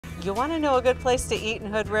You want to know a good place to eat in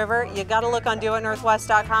Hood River? You got to look on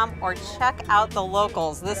doitnorthwest.com or check out the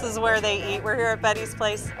locals. This is where they eat. We're here at Bette's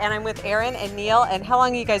Place, and I'm with Aaron and Neil. And how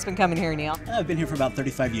long have you guys been coming here, Neil? I've been here for about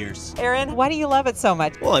 35 years. Aaron, why do you love it so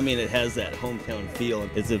much? Well, I mean, it has that hometown feel.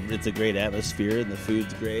 It's a great atmosphere, and the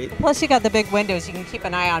food's great. Plus, you got the big windows. You can keep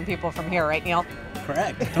an eye on people from here, right, Neil?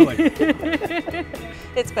 Correct. Totally.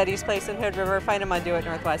 It's Bette's Place in Hood River. Find them on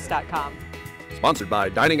doitnorthwest.com. Sponsored by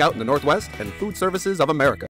Dining Out in the Northwest and Food Services of America.